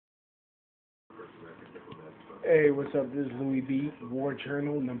Hey, what's up? This is Louie B, War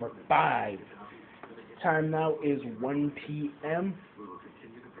Journal number 5. Time now is 1 p.m.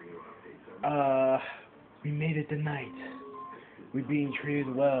 We made it tonight. We're being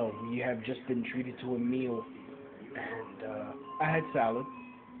treated well. We have just been treated to a meal. And, I had salad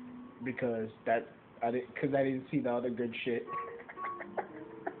because I didn't see the other good shit.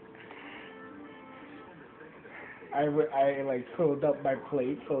 I like filled up my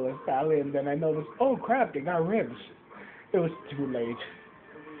plate full of salad, and then I noticed, oh crap, they got ribs. It was too late.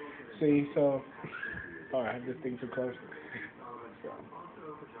 See, so I have this thing too close.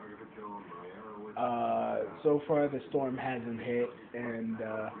 So far the storm hasn't hit, and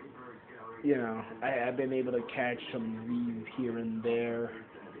I've been able to catch some leaves here and there.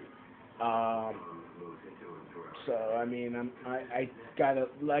 Um, so I mean, I got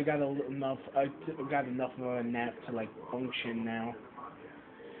enough of a nap to like function now.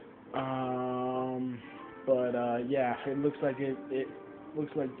 But yeah, it looks like it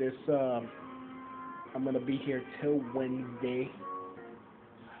looks like this. I'm gonna be here till Wednesday.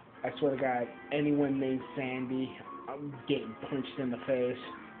 I swear to God, anyone named Sandy, I'm getting punched in the face.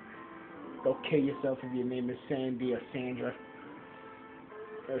 Go kill yourself if your name is Sandy or Sandra.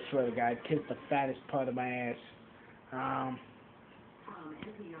 I swear to God, kiss the fattest part of my ass. Um,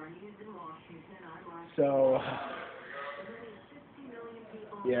 so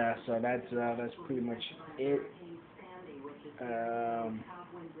yeah, so that's pretty much it. Um,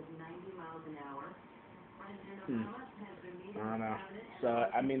 I don't know. So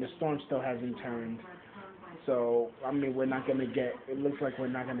I mean, the storm still hasn't turned. So I mean, we're not gonna get. It looks like we're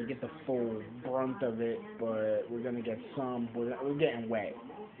not gonna get the full brunt of it, but we're gonna get some. We're getting wet.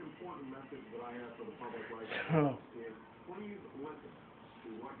 So,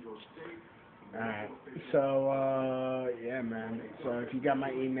 alright. So yeah, man. So if you got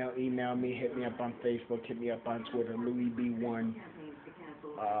my email, email me. Hit me up on Facebook. Hit me up on Twitter. LouisB1.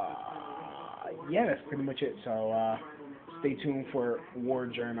 Yeah, that's pretty much it. So stay tuned for War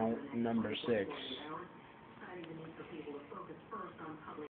Journal number 6.